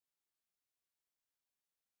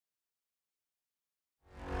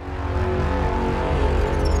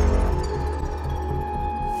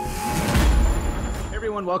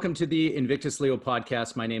everyone. Welcome to the Invictus Leo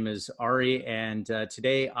podcast. My name is Ari, and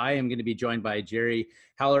today I am going to be joined by Jerry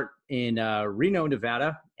Hallert in Reno,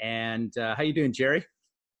 Nevada. And how you doing, Jerry?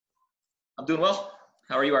 I'm doing well.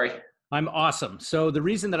 How are you, Ari? I'm awesome. So the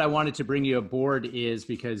reason that I wanted to bring you aboard is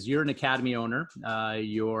because you're an academy owner.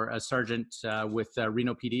 You're a sergeant with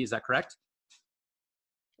Reno PD. Is that correct?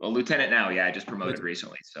 Well, lieutenant now. Yeah, I just promoted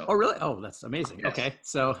recently. So. Oh, really? Oh, that's amazing. Yes. Okay.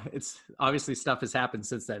 So it's obviously stuff has happened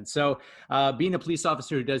since then. So being a police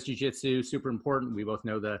officer who does jiu-jitsu, super important. We both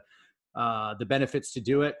know the benefits to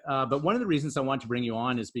do it. But one of the reasons I want to bring you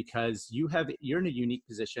on is because you're in a unique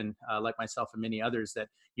position, like myself and many others, that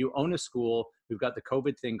you own a school. We've got the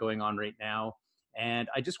COVID thing going on right now. And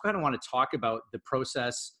I just kind of want to talk about the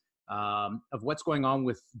process of what's going on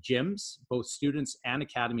with gyms, both students and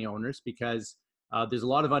academy owners, because there's a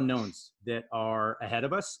lot of unknowns that are ahead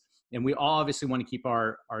of us. And we all obviously want to keep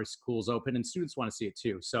our schools open, and students want to see it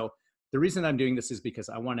too. So the reason I'm doing this is because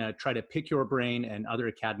I want to try to pick your brain and other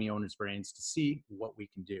academy owners' brains to see what we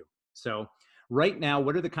can do. So right now,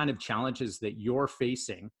 what are the kind of challenges that you're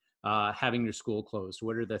facing having your school closed?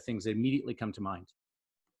 What are the things that immediately come to mind?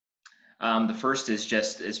 The first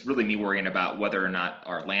is really me worrying about whether or not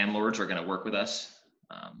our landlords are going to work with us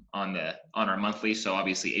on our monthly. So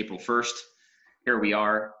obviously April 1st, here we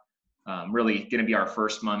are, really going to be our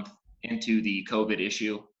first month into the COVID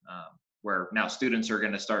issue, where now students are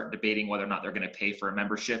going to start debating whether or not they're going to pay for a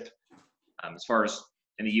membership. As far as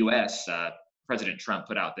in the U.S., President Trump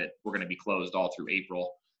put out that we're going to be closed all through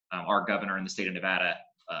April. Our governor in the state of Nevada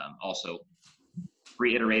also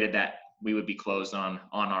reiterated that we would be closed on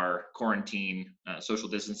our quarantine, social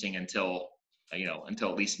distancing until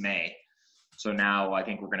at least May. So now I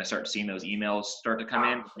think we're going to start seeing those emails start to come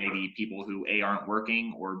in. Maybe people who A, aren't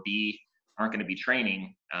working, or B, aren't going to be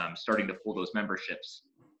training, starting to pull those memberships.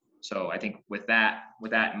 So I think with that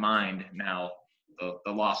in mind, now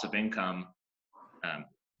the loss of income,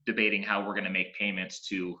 debating how we're going to make payments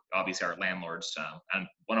to obviously our landlords. And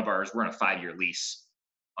one of ours, we're on a 5-year lease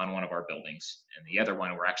on one of our buildings, and the other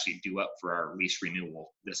one we're actually due up for our lease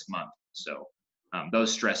renewal this month. So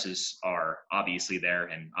those stresses are obviously there,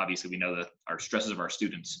 and obviously we know that our stresses of our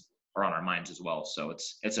students are on our minds as well. So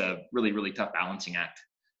it's a really, really tough balancing act,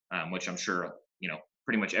 which I'm sure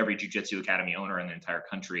pretty much every jiu-jitsu academy owner in the entire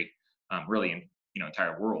country, really in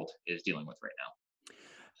entire world, is dealing with right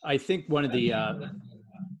now. I think one of the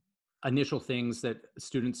initial things that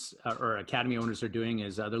students or academy owners are doing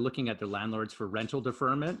is they're looking at their landlords for rental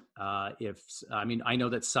deferment. I know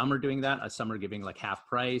that some are doing that. Some are giving like half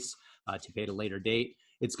price to pay at a later date.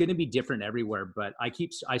 It's going to be different everywhere, but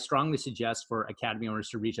I strongly suggest for academy owners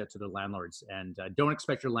to reach out to their landlords, and don't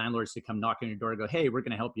expect your landlords to come knock on your door and go, "Hey, we're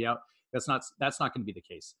going to help you out." That's not going to be the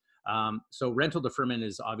case. So rental deferment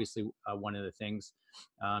is obviously one of the things.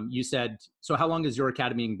 You said, so how long is your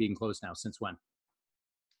academy being closed now? Since when?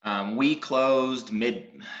 We closed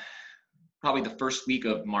probably the first week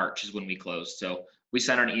of March is when we closed. So we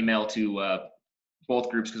sent an email to both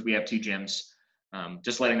groups, because we have 2 gyms,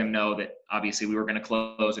 just letting them know that obviously we were going to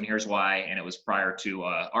close, and here's why. And it was prior to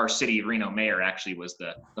our city, Reno mayor actually was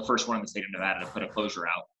the first one in the state of Nevada to put a closure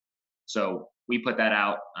out. So we put that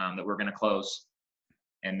out, that we're going to close,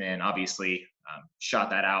 and then obviously shot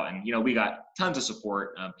that out. And, we got tons of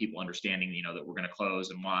support, people understanding, that we're going to close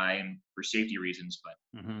and why, and for safety reasons.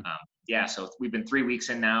 But so we've been 3 weeks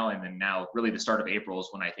in now, and then now really the start of April is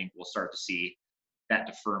when I think we'll start to see that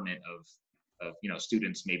deferment of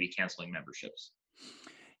students maybe canceling memberships.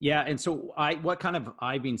 Yeah. And so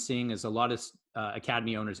I've been seeing is a lot of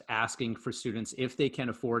academy owners asking for students, if they can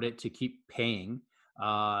afford it, to keep paying.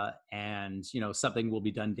 And something will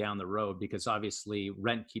be done down the road, because obviously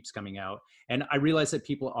rent keeps coming out. And I realize that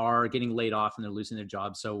people are getting laid off and they're losing their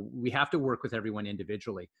jobs. So we have to work with everyone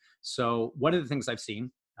individually. So one of the things I've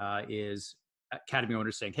seen is academy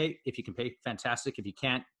owners saying, "Hey, if you can pay, fantastic. If you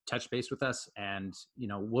can't, touch base with us, and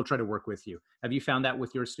we'll try to work with you." Have you found that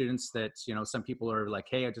with your students, that some people are like,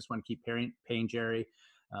 "Hey, I just want to keep paying Jerry,"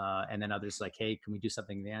 and then others like, "Hey, can we do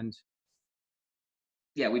something in the end?"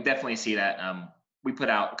 Yeah, we definitely see that. We put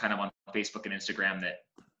out kind of on Facebook and Instagram that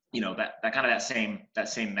that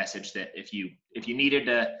same message, that if you needed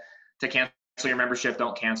to cancel your membership,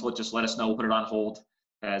 don't cancel it. Just let us know. We'll put it on hold.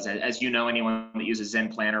 As anyone that uses Zen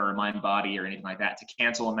Planner or MindBody or anything like that, to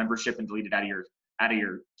cancel a membership and delete it out of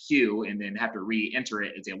your queue and then have to re-enter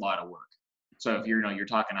it is a lot of work. So if you're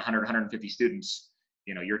talking 100, 150 students,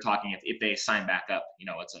 you're talking if they sign back up,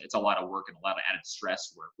 it's a lot of work and a lot of added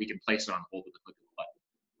stress, where we can place it on hold with the click of a button.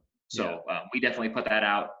 So we definitely put that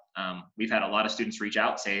out. We've had a lot of students reach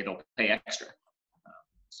out, say they'll pay extra.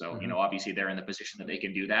 So, obviously they're in the position that they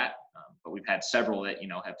can do that. But we've had several that,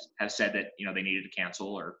 have said that, they needed to cancel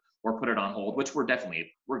or put it on hold, which we're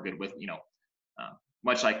good with,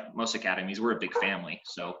 much like most academies, we're a big family.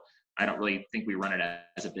 So I don't really think we run it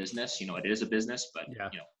as a business. It is a business, but,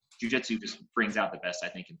 jiu-jitsu just brings out the best, I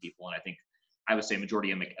think, in people. And I would say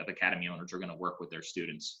majority of academy owners are going to work with their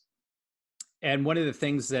students. And one of the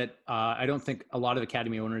things that I don't think a lot of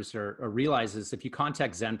academy owners are realize is if you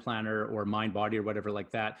contact Zen Planner or Mind Body or whatever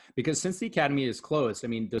like that, because since the academy is closed, I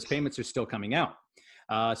mean, those payments are still coming out.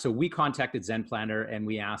 So we contacted Zen Planner and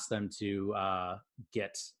we asked them to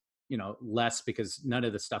get, less, because none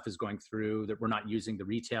of the stuff is going through, that we're not using the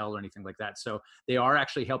retail or anything like that. So they are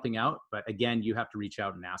actually helping out, but again, you have to reach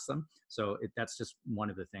out and ask them. So that's just one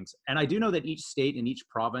of the things. And I do know that each state and each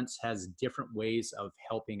province has different ways of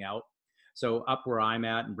helping out. So up where I'm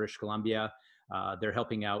at in British Columbia, they're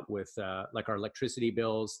helping out with like our electricity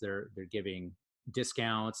bills. They're giving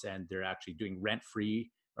discounts, and they're actually doing rent free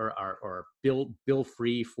or bill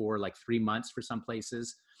free for like 3 months for some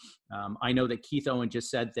places. I know that Keith Owen just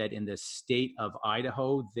said that in the state of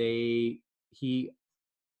Idaho, he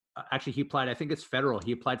applied, I think it's federal.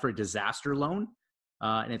 He applied for a disaster loan,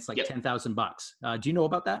 and it's like $10,000. Do you know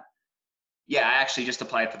about that? Yeah, I actually just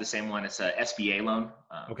applied for the same one. It's a SBA loan.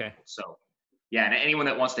 Okay. So yeah, and anyone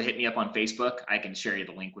that wants to hit me up on Facebook, I can share you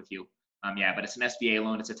the link with you. But it's an SBA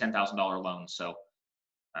loan. It's a $10,000 loan. So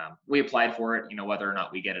we applied for it. Whether or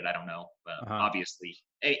not we get it, I don't know. But obviously,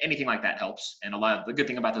 anything like that helps. And the good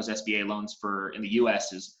thing about those SBA loans in the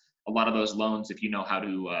U.S. is a lot of those loans, if you know how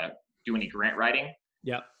to do any grant writing,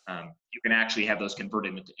 you can actually have those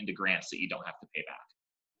converted into grants that you don't have to pay back.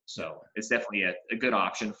 So it's definitely a good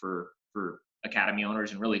option for academy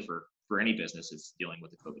owners, and really for any business that's dealing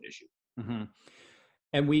with the COVID issue. Mm-hmm.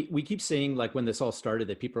 And we keep saying, like, when this all started,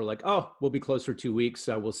 that people are like, oh, we'll be closed for 2 weeks.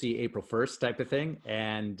 We'll see April 1st type of thing.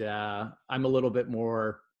 And I'm a little bit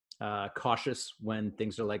more cautious when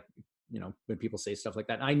things are like, when people say stuff like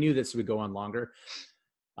that. And I knew this would go on longer.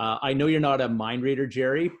 I know you're not a mind reader,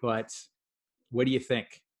 Jerry, but what do you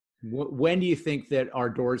think? When do you think that our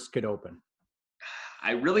doors could open?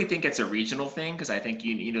 I really think it's a regional thing, because I think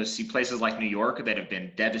you see places like New York that have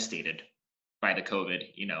been devastated by the COVID.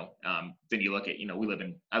 Then you look at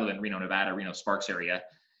I live in Reno, Nevada, Reno Sparks area,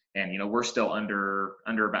 and we're still under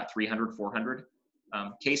about 300, 400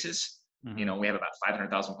 cases. Mm-hmm. We have about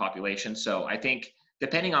 500,000 population. So I think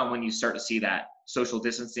depending on when you start to see that social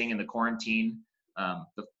distancing and the quarantine,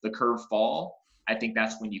 the curve fall, I think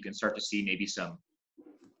that's when you can start to see maybe some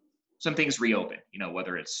things reopen,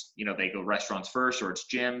 whether it's, they go restaurants first, or it's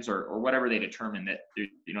gyms, or whatever they determine that,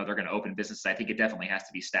 they're going to open businesses. I think it definitely has to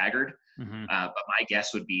be staggered. Mm-hmm. But my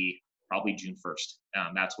guess would be probably June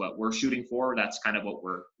 1st. That's what we're shooting for. That's kind of what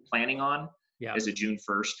we're planning on, is a June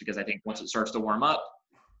 1st, because I think once it starts to warm up,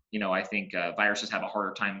 I think viruses have a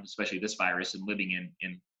harder time, especially this virus, in living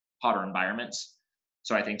in hotter environments.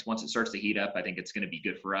 So I think once it starts to heat up, I think it's going to be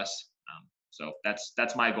good for us. So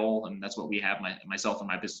that's my goal, and that's what we have, myself and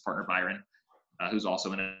my business partner Byron, who's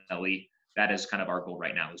also an LE. That is kind of our goal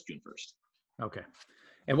right now, is June 1st. Okay.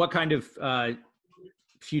 And what kind of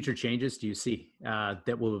future changes do you see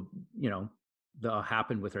that will that'll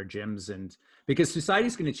happen with our gyms? And because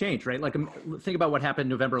society's going to change, right? Like, think about what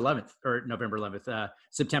happened September 11th,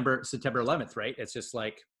 right? It's just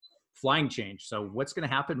like flying change. So what's going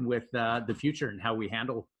to happen with the future and how we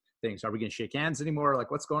handle things? Are we going to shake hands anymore?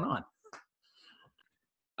 Like, what's going on?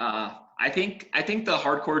 I think the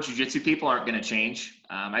hardcore jiu-jitsu people aren't going to change.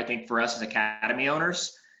 I think for us as academy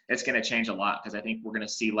owners, it's going to change a lot, because I think we're going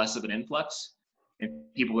to see less of an influx in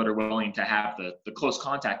people that are willing to have the close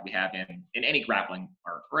contact we have in any grappling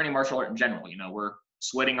art or any martial art in general. We're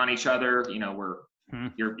sweating on each other.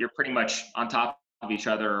 You're pretty much on top of each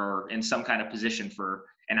other, or in some kind of position for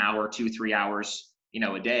an hour, 2-3 hours,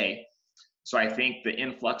 a day. So I think the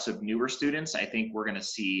influx of newer students, I think we're going to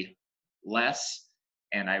see less.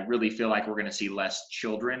 And I really feel like we're going to see less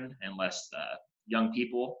children and less young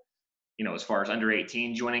people, as far as under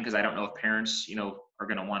 18 joining, because I don't know if parents, are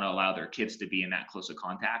going to want to allow their kids to be in that close of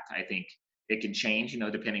contact. I think it can change,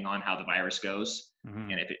 depending on how the virus goes,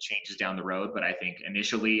 and if it changes down the road. But I think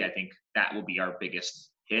initially, that will be our biggest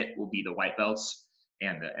hit, will be the white belts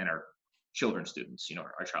and our children students,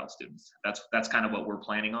 our child students. That's kind of what we're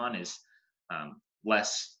planning on, is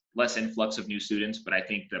less influx of new students. But I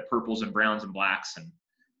think the purples and browns and blacks and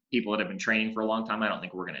people that have been training for a long time, I don't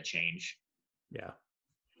think we're going to change. Yeah.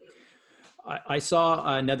 I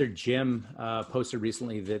saw another gym posted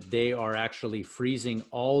recently that they are actually freezing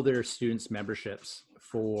all their students' memberships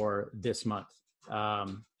for this month.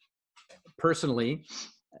 Personally,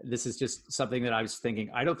 this is just something that I was thinking,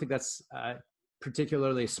 I don't think that's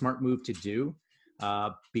particularly a smart move to do,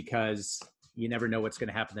 because you never know what's going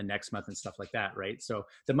to happen the next month and stuff like that, right? So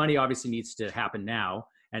the money obviously needs to happen now,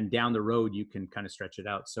 and down the road you can kind of stretch it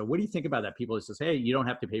out. So what do you think about that? People who says, hey, you don't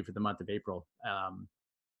have to pay for the month of April.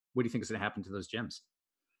 What do you think is going to happen to those gyms?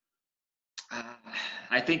 Uh,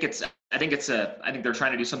 I think they're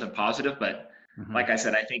trying to do something positive, but like I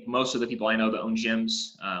said, I think most of the people I know that own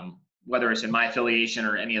gyms, whether it's in my affiliation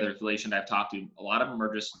or any other affiliation that I've talked to, a lot of them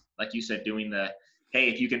are just, like you said, doing the, hey,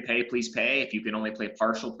 if you can pay, please pay. If you can only play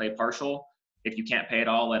partial, play partial. If you can't pay at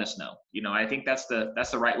all, let us know. I think that's the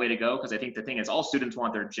right way to go, because I think the thing is, all students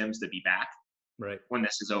want their gyms to be back right when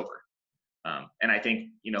this is over. And I think,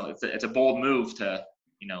 it's a bold move to,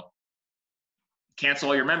 cancel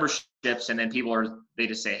all your memberships, and then they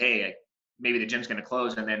just say, hey, maybe the gym's going to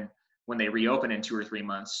close. And then when they reopen in 2 or 3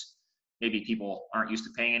 months, maybe people aren't used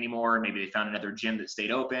to paying anymore. Maybe they found another gym that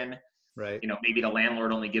stayed open. Right. Maybe the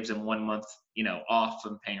landlord only gives them 1 month, off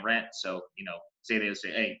from paying rent. So, say,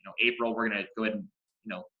 hey, April, we're going to go ahead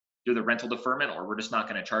and, do the rental deferment, or we're just not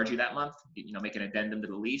going to charge you that month, make an addendum to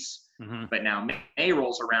the lease. But now May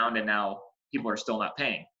rolls around and now people are still not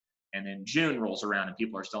paying. And then June rolls around and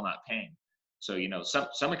people are still not paying. So,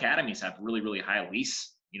 some academies have really, really high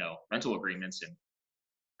lease, rental agreements. And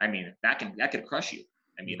I mean, that could crush you.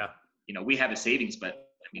 I mean, we have a savings, but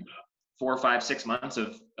I mean, 4 or 5, 6 months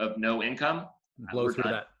of no income. Blow through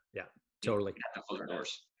that. Yeah, totally. We have to close our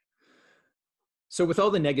doors. So with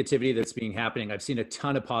all the negativity that's being happening, I've seen a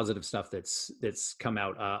ton of positive stuff that's come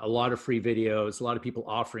out. A lot of free videos, a lot of people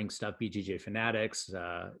offering stuff, BJJ Fanatics,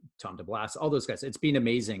 Tom DeBlas, all those guys. It's been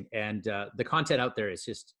amazing. And the content out there is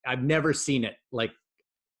just, I've never seen it like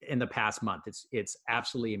in the past month. It's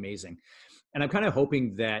absolutely amazing. And I'm kind of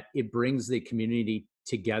hoping that it brings the community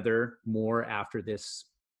together more after this,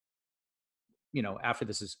 after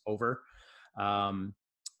this is over.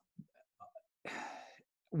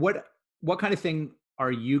 What kind of thing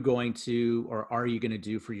are you going to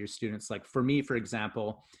do for your students? Like for me, for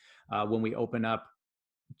example, when we open up,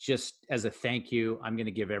 just as a thank you, I'm going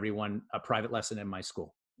to give everyone a private lesson in my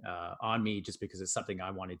school on me, just because it's something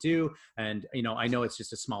I want to do. And, I know it's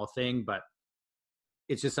just a small thing, but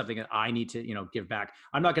it's just something that I need to, give back.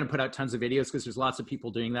 I'm not going to put out tons of videos because there's lots of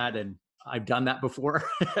people doing that, and I've done that before.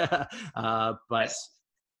 But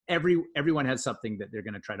everyone has something that they're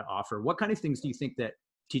going to try to offer. What kind of things do you think that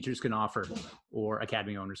teachers can offer or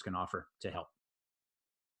academy owners can offer to help?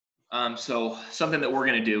 So something that we're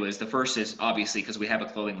going to do is, the first is obviously, because we have a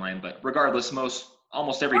clothing line, but regardless,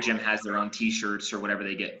 almost every gym has their own t-shirts or whatever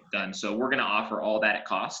they get done. So we're going to offer all that at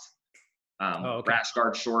cost. Rash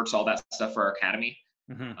guard shorts, all that stuff for our academy.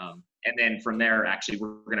 And then from there, actually,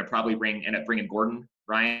 we're going to probably end up bringing Gordon,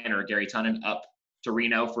 Ryan, or Gary Tunnen up to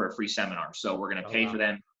Reno for a free seminar. So we're going to pay for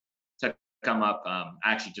them to come up. I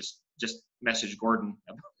actually just messaged Gordon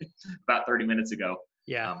about 30 minutes ago.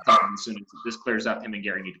 Yeah. As soon as this clears up, him and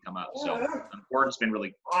Gary need to come up. So Gordon's been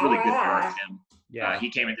really, really good for our gym. Yeah. He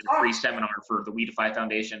came into the free seminar for the We Defy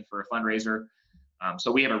Foundation for a fundraiser.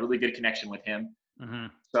 So we have a really good connection with him.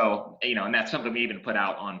 So, and that's something we even put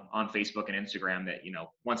out on Facebook and Instagram, that,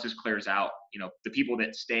 once this clears out, the people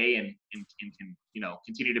that stay and can,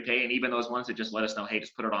 continue to pay, and even those ones that just let us know, hey,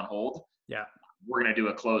 just put it on hold. Yeah. We're going to do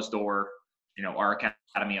a closed door, our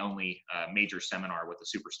academy only major seminar with a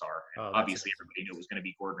superstar. And obviously everybody knew it was going to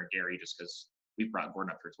be Gordon or Gary, just because we've brought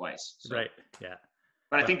Gordon up here twice. So. Right. Yeah.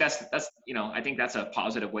 But I think that's I think that's a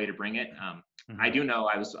positive way to bring it. I do know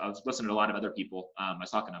I was listening to a lot of other people. I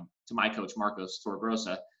was talking to my coach, Marcos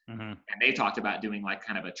Torregrosa, and they talked about doing like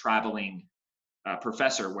kind of a traveling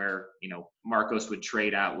professor, where, Marcos would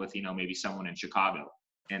trade out with, maybe someone in Chicago,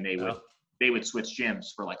 and they would switch gyms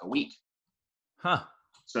for like a week. Huh.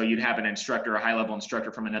 So you'd have an instructor, a high level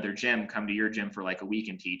instructor from another gym, come to your gym for like a week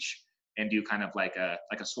and teach, and do kind of like a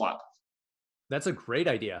swap. That's a great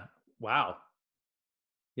idea. Wow.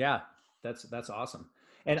 Yeah, that's awesome.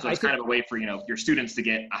 And so it's kind of a way for, your students to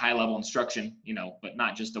get a high level instruction, but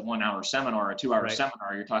not just a 1 hour seminar or a 2 hour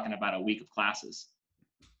seminar. You're talking about a week of classes.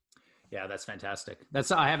 Yeah, that's fantastic.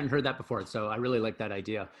 I haven't heard that before. So I really like that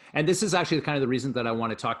idea. And this is actually kind of the reason that I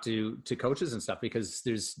want to talk to coaches and stuff, because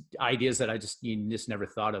there's ideas that you just never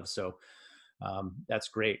thought of. So that's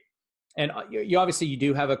great. And you obviously, you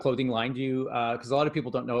do have a clothing line. Because a lot of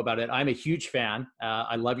people don't know about it. I'm a huge fan.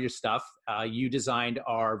 I love your stuff. You designed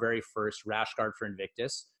our very first rash guard for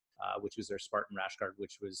INVICTUS, which was their Spartan rash guard,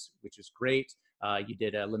 which was great. You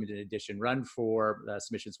did a limited edition run for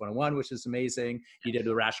Submissions 101, which is amazing. You did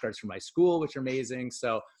the rash guards for my school, which are amazing.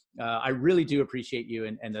 So I really do appreciate you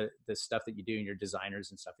and the stuff that you do and your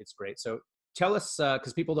designers and stuff. It's great. So tell us,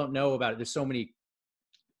 because people don't know about it. There's so many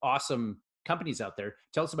awesome companies out there.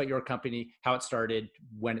 Tell us about your company, how it started,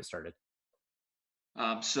 when it started.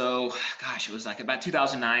 So gosh, it was like about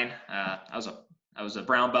 2009. I was a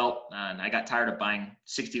brown belt, and I got tired of buying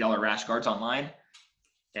 $60 rash guards online.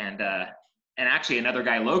 And actually another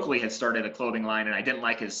guy locally had started a clothing line, and I didn't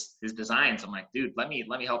like his designs. I'm like, dude, let me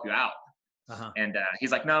help you out. And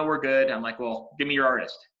he's like, no, we're good. I'm like, well, give me your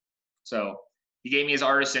artist. So he gave me his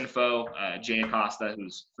artist info, Jay Acosta,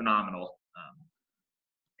 who's phenomenal.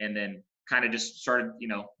 And then kind of just started,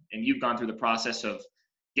 and you've gone through the process of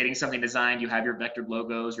getting something designed. You have your vectored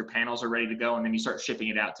logos, your panels are ready to go, and then you start shipping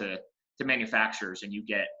it out to manufacturers, and you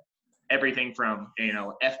get everything from,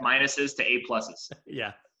 F minuses to A pluses.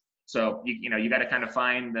 Yeah. So you got to kind of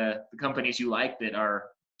find the companies you like that are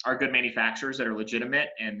good manufacturers, that are legitimate,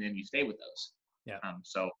 and then you stay with those. Yeah.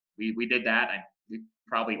 So we did that. We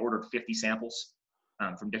probably ordered 50 samples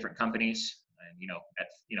from different companies, and at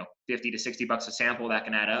 $50 to $60 a sample, that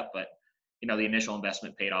can add up. But the initial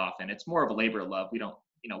investment paid off, and it's more of a labor of love. We don't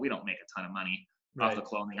make a ton of money off the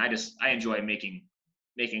clothing. I enjoy making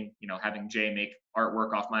having Jay make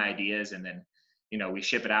artwork off my ideas, and then we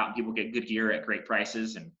ship it out, and people get good gear at great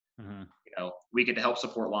prices, and we get to help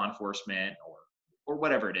support law enforcement or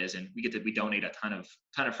whatever it is, and we donate a ton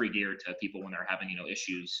of free gear to people when they're having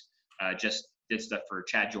issues. Just did stuff for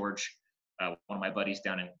Chad George, one of my buddies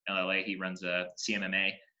down in LA. He runs a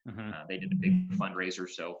CMMA. They did a big fundraiser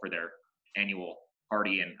so for their annual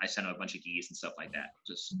party, and I sent them a bunch of geese and stuff like that,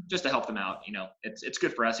 just to help them out. It's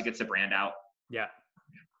good for us. It gets the brand out. Yeah,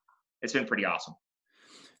 it's been pretty awesome.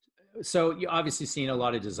 So you obviously seen a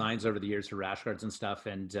lot of designs over the years for rash guards and stuff.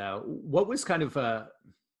 And what was kind of a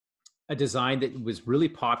design that was really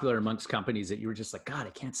popular amongst companies that you were just like, God, I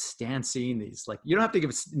can't stand seeing these? Like, you don't have to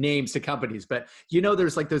give names to companies, but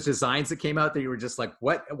there's like those designs that came out that you were just like,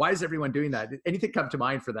 what? Why is everyone doing that? Did anything come to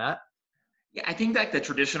mind for that? Yeah, I think like the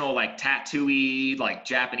traditional like tattoo-y, like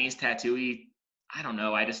Japanese tattoo-y, I don't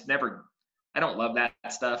know. I don't love that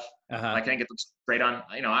stuff. Like, I think it looks great on,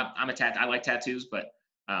 I like tattoos, but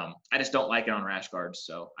I just don't like it on rash guards.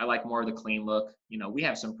 So I like more of the clean look. We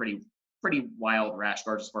have some pretty wild rash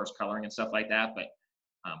guards as far as coloring and stuff like that, but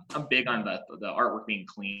I'm big on the artwork being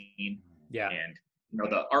clean. Yeah. And,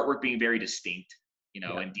 the artwork being very distinct,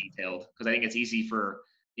 and detailed, because I think it's easy for,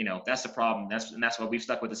 that's the problem. That's why we've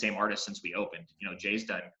stuck with the same artist since we opened. Jay's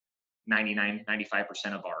done 95%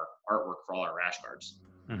 of our artwork for all our rash guards.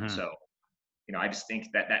 So, I just think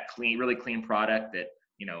that clean, really clean product that,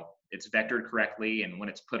 it's vectored correctly, and when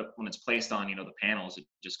it's placed on, the panels, it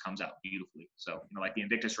just comes out beautifully. So, like the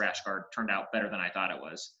Invictus rash guard turned out better than I thought it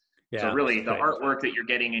was. Yeah, so really the artwork that you're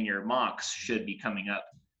getting in your mocks should be coming up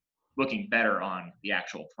looking better on the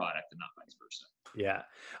actual product and not vice versa. Yeah.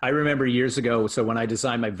 I remember years ago, so when I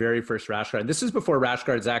designed my very first rash guard, this is before rash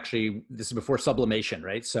guards this is before sublimation,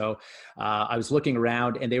 right? So I was looking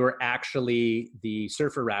around, and they were actually the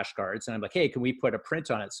surfer rash guards. And I'm like, hey, can we put a print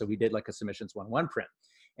on it? So we did like a Submissions 1-1 print.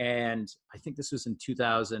 And I think this was in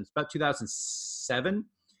about 2007.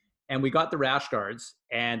 And we got the rash guards,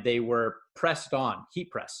 and they were pressed on, heat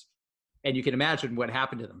press. And you can imagine what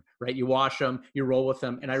happened to them, right? You wash them, you roll with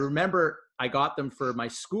them. And I remember I got them for my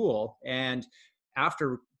school, and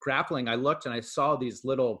after grappling, I looked and I saw these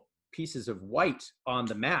little pieces of white on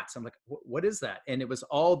the mats. I'm like, what is that? And it was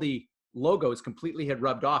all the logos completely had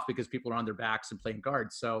rubbed off because people are on their backs and playing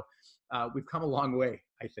guards. So we've come a long way,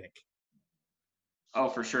 I think. Oh,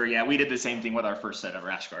 for sure. Yeah, we did the same thing with our first set of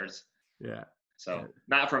rash guards. Yeah. So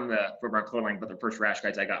not from our clothing, but the first rash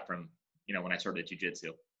guards I got from, when I started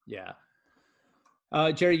jiu-jitsu. Yeah.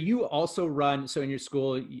 Jerry, you also run, so in your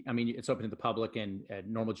school, I mean, it's open to the public and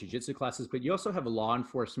normal jiu-jitsu classes, but you also have a law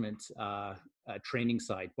enforcement training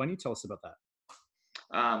side. Why don't you tell us about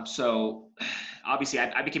that? So obviously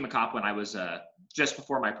I became a cop when I was just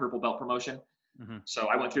before my purple belt promotion. So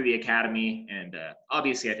I went through the academy, and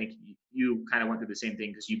obviously I think you kind of went through the same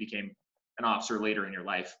thing because you became an officer later in your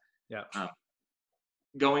life. Yeah.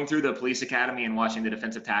 Going through the police academy and watching the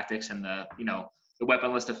defensive tactics and the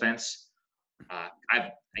weaponless defense,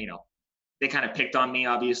 they kind of picked on me,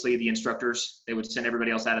 obviously, the instructors. They would send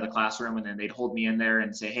everybody else out of the classroom, and then they'd hold me in there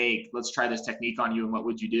and say, hey, let's try this technique on you, and what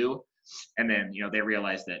would you do? And then, they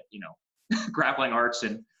realized that, grappling arts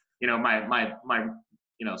and, my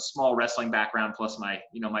small wrestling background plus my,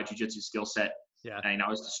 my jiu-jitsu skill set. Yeah. And I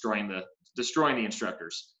was destroying the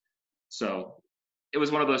instructors. So it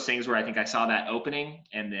was one of those things where I think I saw that opening,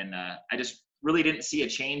 and then I just really didn't see a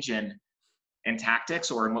change in tactics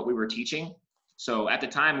or in what we were teaching. So at the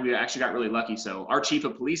time, we actually got really lucky. So our chief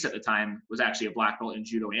of police at the time was actually a black belt in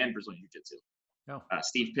judo and Brazilian Jiu Jitsu,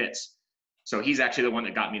 Steve Pitts. So he's actually the one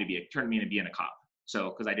that turned me into being a cop. So,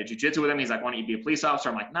 because I did jujitsu with him, he's like, why don't you be a police officer?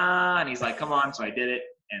 I'm like, nah. And he's like, come on. So I did it.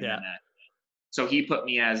 And then, so he put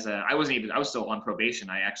me as I was still on probation.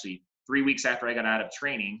 I actually, 3 weeks after I got out of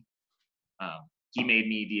training, he made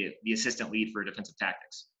me the assistant lead for defensive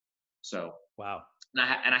tactics. So, wow.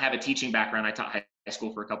 And I have a teaching background. I taught high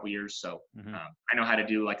school for a couple years. So I know how to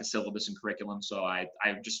do like a syllabus and curriculum. So I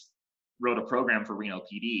just wrote a program for Reno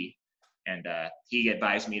PD, and he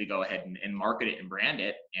advised me to go ahead and market it and brand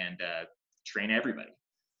it and train everybody.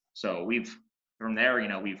 So from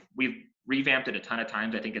there, we've revamped it a ton of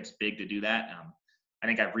times. I think it's big to do that. I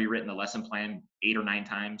think I've rewritten the lesson plan 8 or 9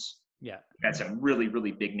 times. Yeah. We've got some really,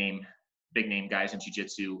 really big name guys in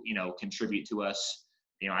jiu-jitsu, contribute to us.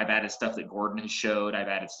 I've added stuff that Gordon has showed. I've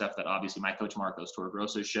added stuff that obviously my coach Marcos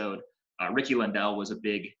Torregrosso showed. Ricky Lindell was a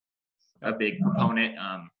big proponent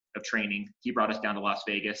of training. He brought us down to Las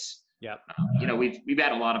Vegas. Yeah. We've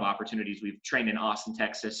had a lot of opportunities. We've trained in Austin,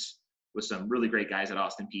 Texas, with some really great guys at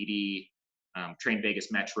Austin PD. Trained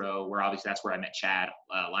Vegas Metro, where obviously that's where I met Chad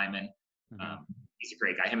Lyman. He's a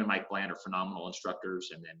great guy. Him and Mike Bland are phenomenal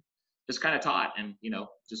instructors. And then just kind of taught and,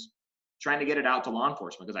 just trying to get it out to law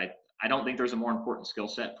enforcement, because I don't think there's a more important skill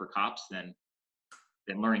set for cops than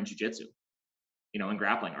learning jiu-jitsu, and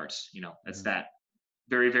grappling arts. That's that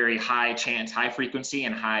very, very high chance, high frequency,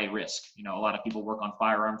 and high risk. A lot of people work on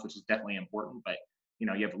firearms, which is definitely important, but you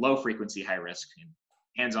have low frequency, high risk, and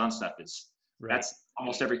hands-on stuff that's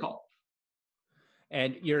almost every call.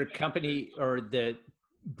 And your company or the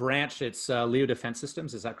branch, it's Leo Defense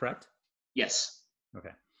Systems, is that correct? Yes.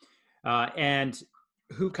 Okay. And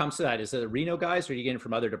who comes to that? Is it the Reno guys, or are you getting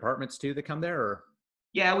from other departments too that come there? Or?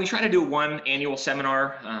 Yeah, we try to do one annual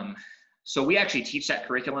seminar. So we actually teach that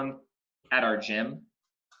curriculum at our gym.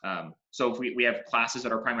 So if we have classes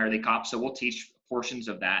that are primarily cops, so we'll teach portions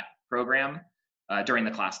of that program during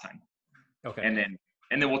the class time. Okay. And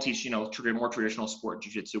then we'll teach, more traditional sport,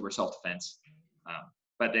 jiu-jitsu or self-defense.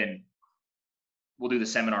 But then we'll do the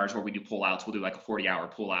seminars where we do pull-outs. We'll do like a 40-hour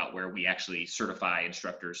pull-out where we actually certify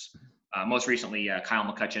instructors. Most recently, Kyle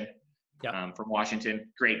McCutcheon from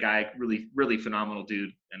Washington. Great guy, really, really phenomenal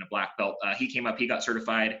dude and a black belt. He came up, he got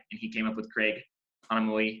certified, and he came up with Craig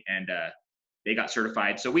Hanamui, and they got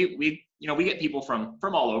certified. So we get people from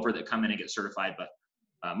all over that come in and get certified, but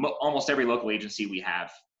almost every local agency we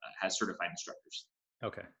have has certified instructors.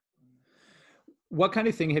 Okay. What kind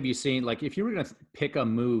of thing have you seen? Like, if you were going to pick a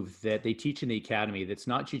move that they teach in the academy that's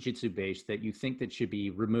not jiu-jitsu based, that you think that should be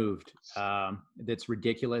removed, that's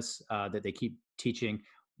ridiculous, that they keep teaching,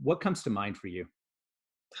 what comes to mind for you?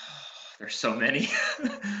 There's so many.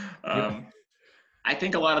 I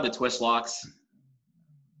think a lot of the twist locks.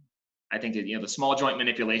 I think that, the small joint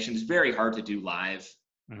manipulation is very hard to do live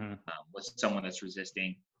with someone that's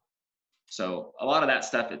resisting. So a lot of that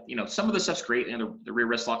stuff, some of the stuff's great, the rear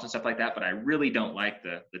wrist locks and stuff like that, but I really don't like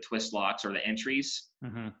the twist locks or the entries.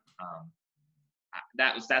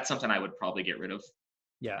 That's something I would probably get rid of.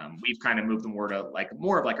 Yeah. We've kind of moved them more of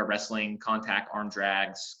like a wrestling contact, arm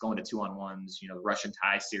drags, going to 2-on-1s, the Russian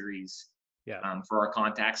tie series for our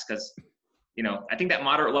contacts. Cause I think that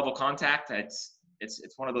moderate level contact, it's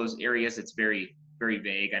one of those areas that's very, very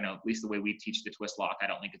vague. I know at least the way we teach the twist lock, I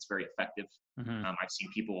don't think it's very effective. I've seen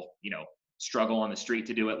people, struggle on the street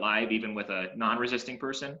to do it live, even with a non-resisting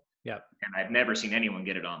person. Yeah. And I've never seen anyone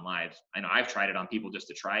get it on live. I know I've tried it on people just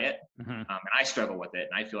to try it. And I struggle with it.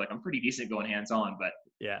 And I feel like I'm pretty decent going hands-on, but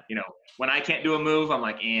when I can't do a move, I'm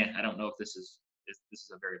like, I don't know if this is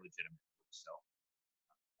a very legitimate move. So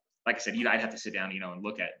like I said, I'd have to sit down, and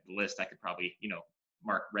look at the list. I could probably,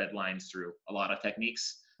 mark red lines through a lot of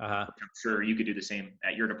techniques. I'm sure you could do the same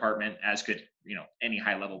at your department, as could, any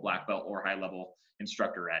high level black belt or high level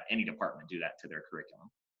instructor at any department do that to their curriculum.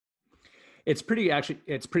 It's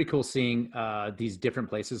pretty cool seeing these different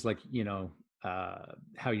places, like,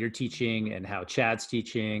 how you're teaching and how Chad's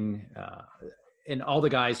teaching, and all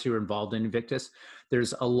the guys who are involved in INVICTUS.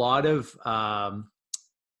 There's a lot of,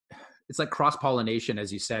 it's like cross-pollination,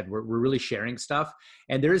 as you said. We're really sharing stuff.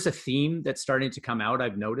 And there is a theme that's starting to come out,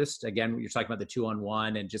 I've noticed. Again, you're talking about the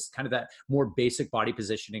 2-on-1 and just kind of that more basic body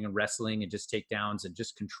positioning and wrestling and just takedowns and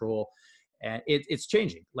just control. And it's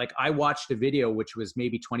changing. Like, I watched a video, which was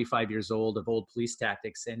maybe 25 years old, of old police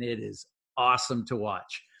tactics, and it is awesome to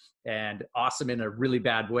watch, and awesome in a really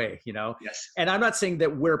bad way, Yes. And I'm not saying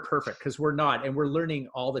that we're perfect, because we're not, and we're learning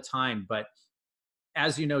all the time. But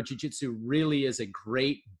as you know, jiu-jitsu really is a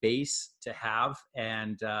great base to have.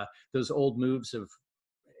 And those old moves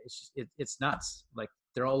it's nuts. Like,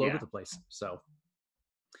 they're all over the place. So.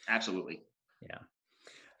 Absolutely. Yeah.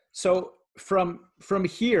 So from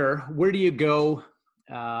here, where do you go?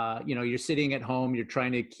 You're sitting at home, you're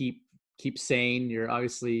trying to keep keep sane. You're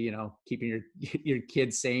obviously, keeping your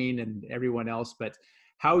kids sane and everyone else, but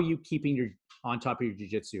how are you keeping on top of your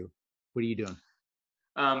jiu-jitsu? What are you doing?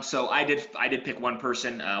 So I did pick one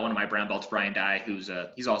person, one of my brown belts, Brian Dye,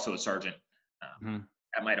 he's also a sergeant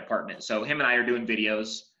at my department. So him and I are doing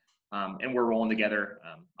videos, and we're rolling together.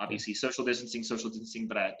 Obviously, social distancing.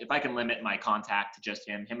 But if I can limit my contact to just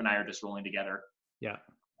him and I are just rolling together. Yeah.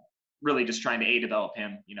 Really, just trying to develop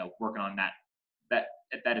him. Working on that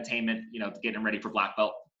attainment. Getting him ready for black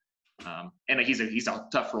belt. And he's a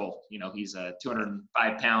tough role. He's a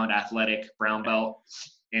 205-pound athletic brown belt,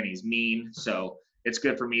 and he's mean. So it's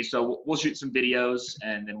good for me. So we'll shoot some videos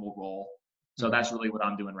and then we'll roll. So that's really what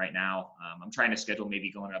I'm doing right now. I'm trying to schedule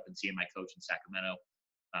maybe going up and seeing my coach in Sacramento.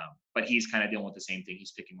 But he's kind of dealing with the same thing.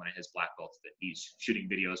 He's picking one of his black belts that he's shooting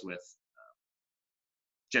videos with,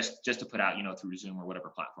 just to put out, through Zoom or whatever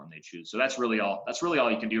platform they choose. So that's really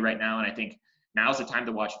all you can do right now. And I think now's the time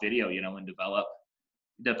to watch video, and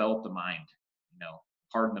develop the mind,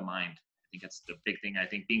 harden the mind. I think that's the big thing. I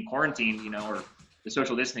think being quarantined, or the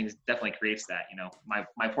social distancing definitely creates that.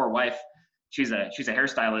 My poor wife, she's a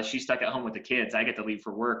hairstylist. She's stuck at home with the kids. I get to leave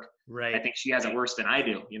for work. Right. I think she has it worse than I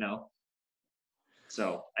do,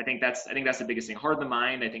 So I think that's the biggest thing. Harden the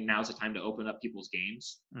mind. I think now's the time to open up people's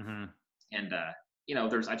games. And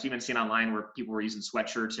I've even seen online where people were using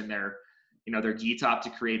sweatshirts in their gi top to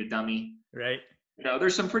create a dummy. Right.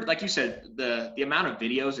 There's some pretty, like you said, the amount of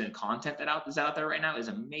videos and content that is out there right now is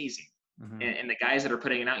amazing. And the guys that are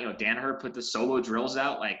putting it out, Danaher put the solo drills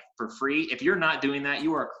out like for free. If you're not doing that,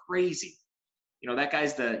 you are crazy. That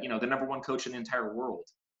guy's the number one coach in the entire world.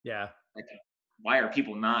 Yeah. Like, why are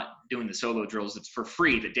people not doing the solo drills that's for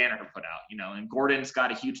free that Danaher put out? And Gordon's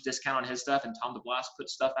got a huge discount on his stuff, and Tom DeBlas put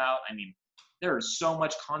stuff out. I mean, there is so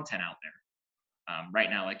much content out there right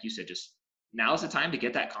now. Like you said, just now's the time to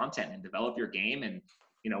get that content and develop your game. And,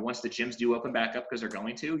 once the gyms do open back up, because they're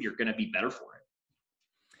going to, you're going to be better for it.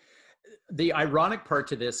 The ironic part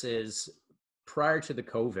to this is prior to the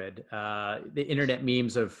COVID, the internet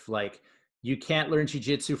memes of like, you can't learn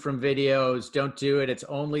jiu-jitsu from videos, don't do it, it's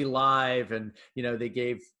only live. And, they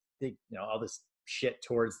gave all this shit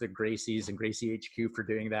towards the Gracies and Gracie HQ for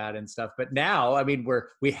doing that and stuff. But now, I mean,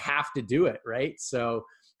 we have to do it, right? So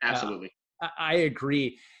absolutely. I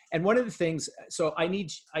agree. And one of the things, so I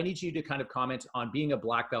need you to kind of comment on being a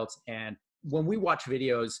black belt. And when we watch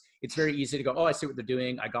videos, it's very easy to go, oh, I see what they're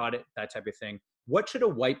doing, I got it, that type of thing. What should a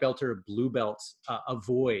white belt or a blue belt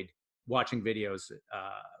avoid watching videos,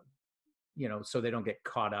 so they don't get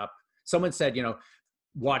caught up? Someone said,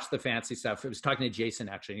 watch the fancy stuff. I was talking to Jason,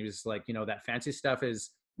 actually. He was like, that fancy stuff is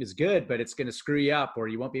good, but it's going to screw you up or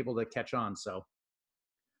you won't be able to catch on. So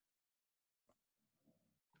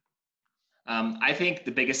I think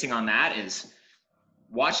the biggest thing on that is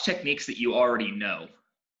watch techniques that you already know.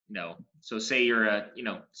 So say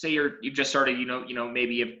you've just started,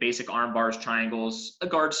 maybe a basic arm bars, triangles, a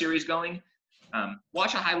guard series going.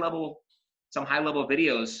 Watch some high level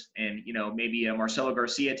videos, and maybe a Marcelo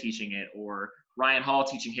Garcia teaching it, or Ryan Hall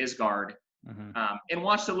teaching his guard, and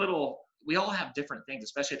watch we all have different things,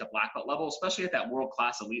 especially at the black belt level, especially at that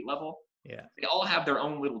world-class elite level. Yeah. They all have their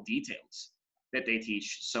own little details that they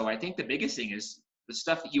teach. So I think the biggest thing is the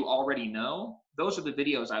stuff that you already know. Those are the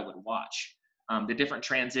videos I would watch. The different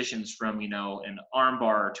transitions from, an arm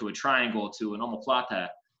bar to a triangle to an omoplata,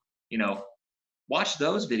 watch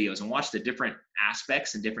those videos and watch the different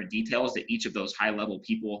aspects and different details that each of those high level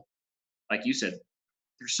people, like you said,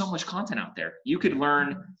 there's so much content out there. You could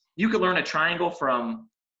learn a triangle from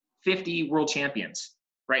 50 world champions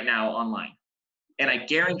right now online. And I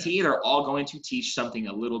guarantee they're all going to teach something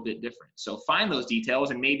a little bit different. So find those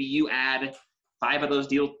details, and maybe you add 5 of those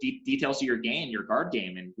details to your game, your guard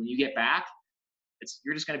game. And when you get back,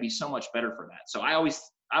 you're just going to be so much better for that. So I always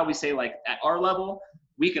say, like, at our level,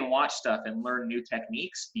 we can watch stuff and learn new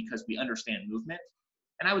techniques because we understand movement.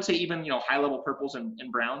 And I would say even, high level purples and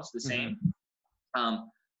browns, the same.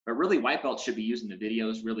 But really white belts should be using the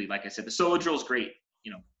videos. Really, like I said, the solo drill is great.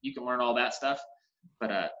 You can learn all that stuff,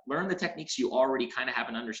 but learn the techniques you already kind of have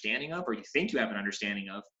an understanding of, or you think you have an understanding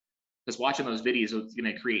of, because watching those videos is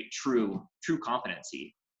going to create true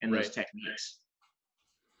competency in those techniques.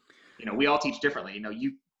 We all teach differently.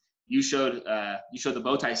 You showed the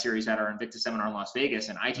bow tie series at our INVICTUS seminar in Las Vegas,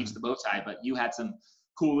 and I teach the bow tie, but you had some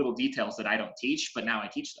cool little details that I don't teach, but now I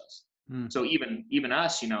teach those. So even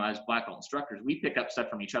us, as black belt instructors, we pick up stuff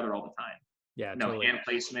from each other all the time. Yeah, totally. Hand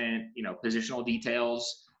placement, positional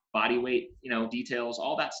details, body weight, details,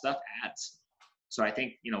 all that stuff adds. So I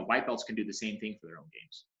think, white belts can do the same thing for their own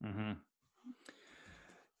games.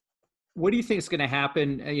 What do you think is going to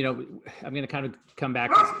happen? I'm going to kind of come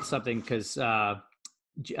back to something because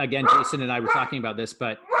again, Jason and I were talking about this,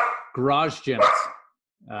 but garage gyms,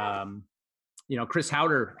 Chris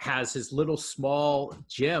Hallert has his little small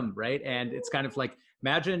gym, right? And it's kind of like,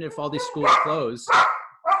 imagine if all these schools close,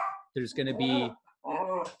 there's going to be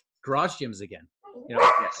garage gyms again.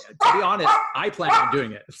 Yes. To be honest, I plan on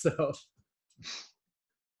doing it. So.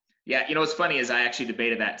 Yeah, what's funny is I actually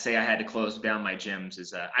debated that. Say I had to close down my gyms.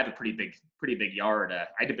 I have a pretty big yard.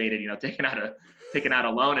 I debated, taking out a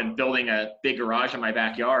loan and building a big garage in my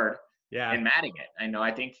backyard. Yeah. And matting it. I know.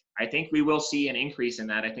 I think we will see an increase in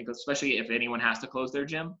that. I think, especially if anyone has to close their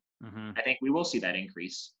gym, I think we will see that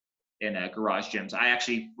increase in garage gyms. I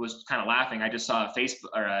actually was kind of laughing. I just saw a Facebook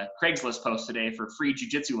or a Craigslist post today for free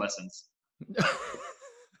jiu-jitsu lessons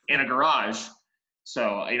in a garage.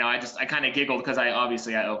 So, I kind of giggled because I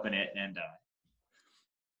open it and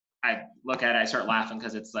I look at it, I start laughing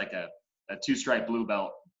because it's like a 2-stripe blue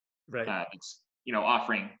belt. Right. It's,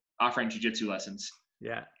 offering jiu-jitsu lessons.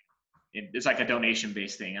 Yeah. It's like a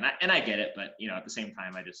donation-based thing. And I get it, but, at the same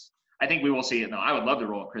time, I think we will see it. No, I would love to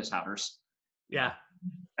roll with Chris Hallert. Yeah.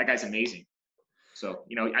 That guy's amazing. So,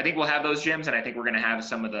 I think we'll have those gyms, and I think we're going to have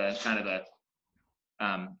some of the kind of the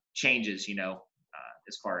changes,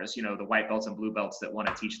 as far as, the white belts and blue belts that want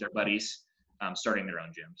to teach their buddies starting their own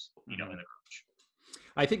gyms, in the garage.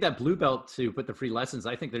 I think that blue belt to put the free lessons,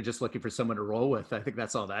 I think they're just looking for someone to roll with. I think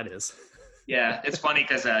that's all that is. Yeah, it's funny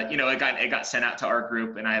because it got sent out to our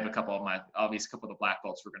group, and I have a couple of the black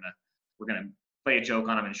belts. We're gonna play a joke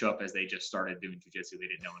on them and show up as they just started doing jiu-jitsu. They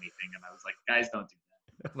didn't know anything, and I was like, guys, don't do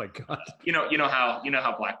that. Oh my god. You know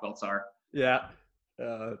how black belts are. Yeah,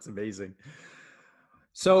 that's amazing.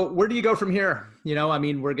 So where do you go from here? We're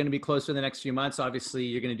going to be close for the next few months. Obviously,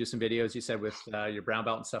 you're going to do some videos, you said, with your brown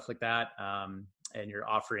belt and stuff like that, and you're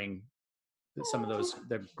offering some of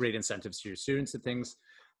the great incentives to your students and things.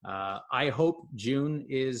 I hope June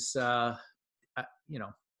is, the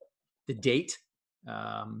date.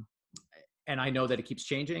 And I know that it keeps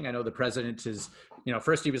changing. I know the president is,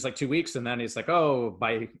 first he was like 2 weeks, and then he's like, oh,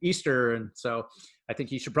 by Easter. And so I think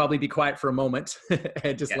he should probably be quiet for a moment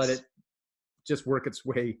and just let it just work its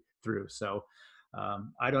way through. So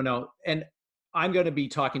I don't know. And I'm going to be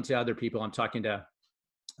talking to other people. I'm talking to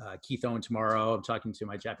Keith Owen tomorrow. I'm talking to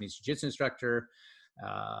my Japanese jiu-jitsu instructor,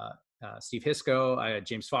 Steve Hisco,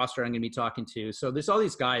 James Foster I'm going to be talking to. So there's all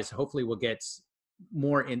these guys. Hopefully we'll get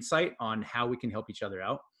more insight on how we can help each other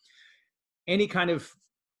out. Any kind of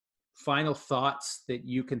final thoughts that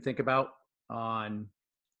you can think about on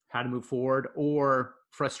how to move forward, or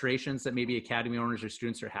frustrations that maybe academy owners or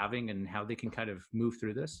students are having and how they can kind of move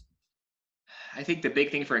through this? I think the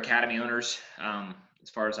big thing for academy owners, as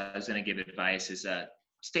far as I was going to give advice, is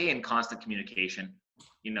stay in constant communication,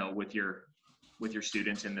 with your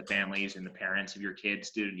students and the families and the parents of your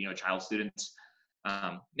kids, child students.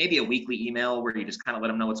 Maybe a weekly email where you just kind of let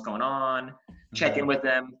them know what's going on, check in with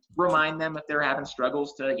them, remind them if they're having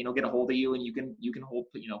struggles to, get a hold of you, and you can hold,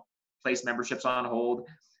 place memberships on hold.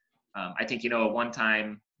 I think, at one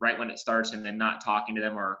time, right when it starts, and then not talking to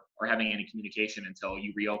them or having any communication until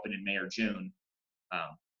you reopen in May or June.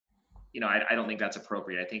 I don't think that's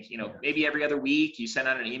appropriate. I think, maybe every other week you send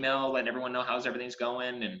out an email, letting everyone know how's everything's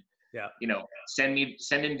going, and send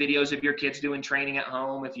in videos of your kids doing training at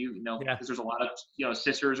home. If because there's a lot of,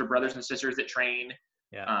 sisters or brothers and sisters that train,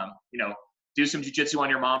 do some jiu-jitsu on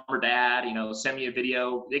your mom or dad, send me a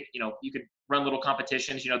video. You could run little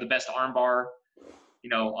competitions, the best arm bar,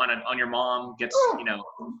 on your mom gets,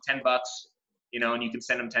 $10, and you can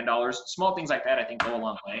send them $10. Small things like that, I think, go a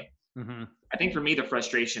long way. Mm-hmm. I think for me, the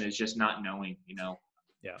frustration is just not knowing,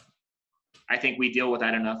 Yeah. I think we deal with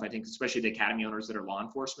that enough. I think especially the academy owners that are law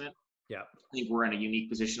enforcement. Yeah. I think we're in a unique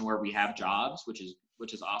position where we have jobs, which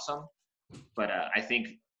is awesome. But I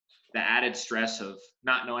think the added stress of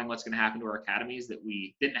not knowing what's going to happen to our academies that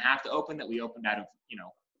we didn't have to open, that we opened out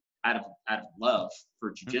of love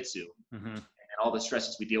for jiu-jitsu, and all the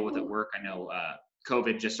stresses we deal with at work. I know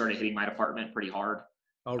COVID just started hitting my department pretty hard.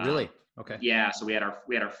 Oh, really? Okay. Yeah. So we had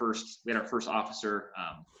our first officer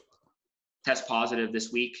test positive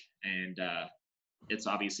this week, and it's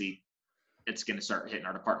going to start hitting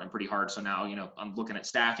our department pretty hard. So now, I'm looking at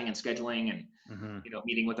staffing and scheduling, and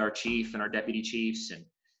meeting with our chief and our deputy chiefs,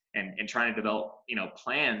 and trying to develop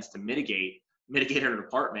plans to mitigate our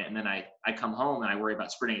department. And then I come home and I worry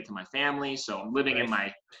about spreading it to my family. So I'm living in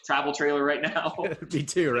my travel trailer right now. Me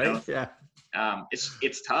too, right? Yeah.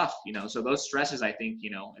 It's tough, so those stresses, I think,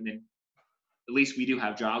 and then at least we do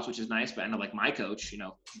have jobs, which is nice. But I know, like my coach,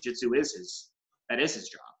 jiu-jitsu is his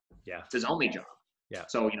job. Yeah. It's his only job. Yeah.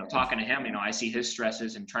 So, talking to him, I see his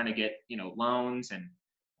stresses and trying to get, loans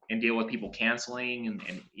and deal with people canceling.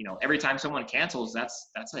 And every time someone cancels,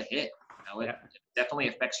 that's a hit. It definitely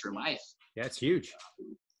affects your life. Yeah, it's huge.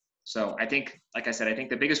 So I think, like I said, I think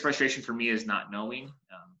the biggest frustration for me is not knowing.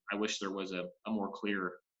 I wish there was a more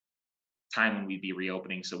clear time when we'd be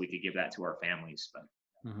reopening so we could give that to our families. But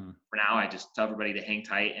for now, I just tell everybody to hang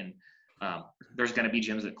tight. And there's going to be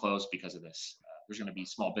gyms that close because of this. There's going to be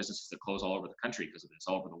small businesses that close all over the country because of this,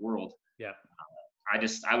 all over the world. Yeah.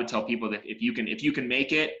 I would tell people that if you can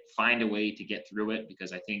make it, find a way to get through it,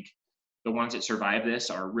 because I think the ones that survive this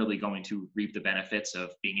are really going to reap the benefits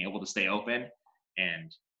of being able to stay open.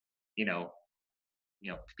 And,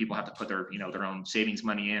 people have to put their, their own savings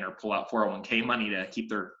money in or pull out 401k money to keep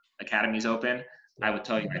their academies open. I would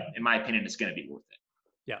tell you, in my opinion, it's going to be worth it.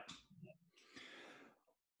 Yeah.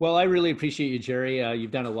 Well, I really appreciate you, Jerry. You've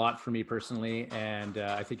done a lot for me personally, and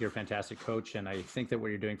I think you're a fantastic coach. And I think that what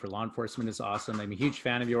you're doing for law enforcement is awesome. I'm a huge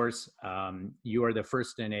fan of yours. You are the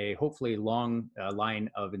first in a hopefully long line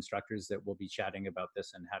of instructors that will be chatting about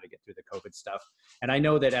this and how to get through the COVID stuff. And I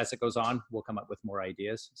know that as it goes on, we'll come up with more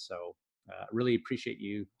ideas. So really appreciate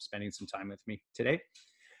you spending some time with me today.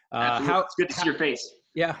 It's good to see your face.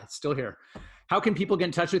 Yeah, it's still here. How can people get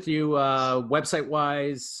in touch with you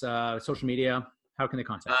website-wise, social media? How can they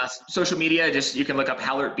contact you? Social media, you can look up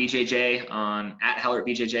Hallert BJJ at Hallert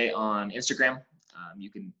BJJ on Instagram.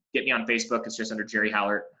 You can get me on Facebook. It's just under Jerry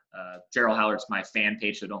Hallert. Gerald Hallert's my fan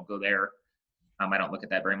page, so don't go there. I don't look at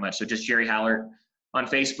that very much. So just Jerry Hallert on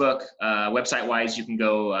Facebook. Website-wise, you can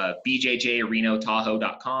go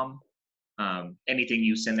bjjrenotahoe.com. Anything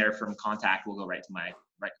you send there from contact will go right to my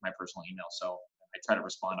personal email. So I try to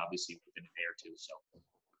respond obviously within a day or two. So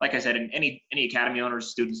like I said, any academy owners,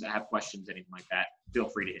 students that have questions, anything like that, feel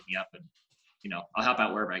free to hit me up, and I'll help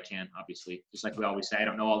out wherever I can. Obviously, just like we always say, I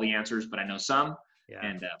don't know all the answers, but I know some. Yeah.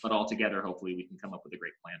 And but all together, hopefully, we can come up with a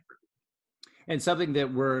great plan for you. And something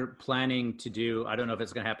that we're planning to do, I don't know if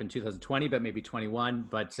it's going to happen in 2020, but maybe 21.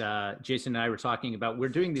 But Jason and I were talking about, we're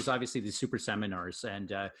doing these super seminars,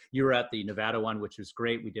 and you were at the Nevada one, which was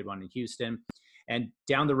great. We did one in Houston, and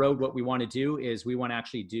down the road, what we want to do is we want to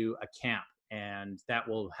actually do a camp. And that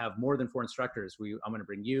will have more than 4 instructors. I'm going to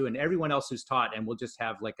bring you and everyone else who's taught, and we'll just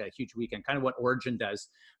have like a huge weekend, kind of what Origin does.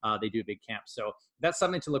 They do a big camp. So that's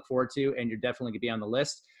something to look forward to, and you're definitely going to be on the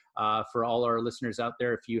list. For all our listeners out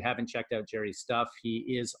there, if you haven't checked out Jerry's stuff, he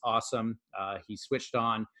is awesome. He's switched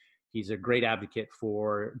on. He's a great advocate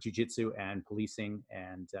for jiu-jitsu and policing,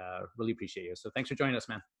 and really appreciate you. So thanks for joining us,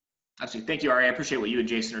 man. Absolutely. Thank you, Ari. I appreciate what you and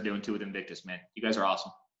Jason are doing too with INVICTUS, man. You guys are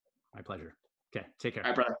awesome. My pleasure. Okay, take care.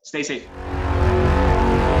 All right, brother. Stay safe.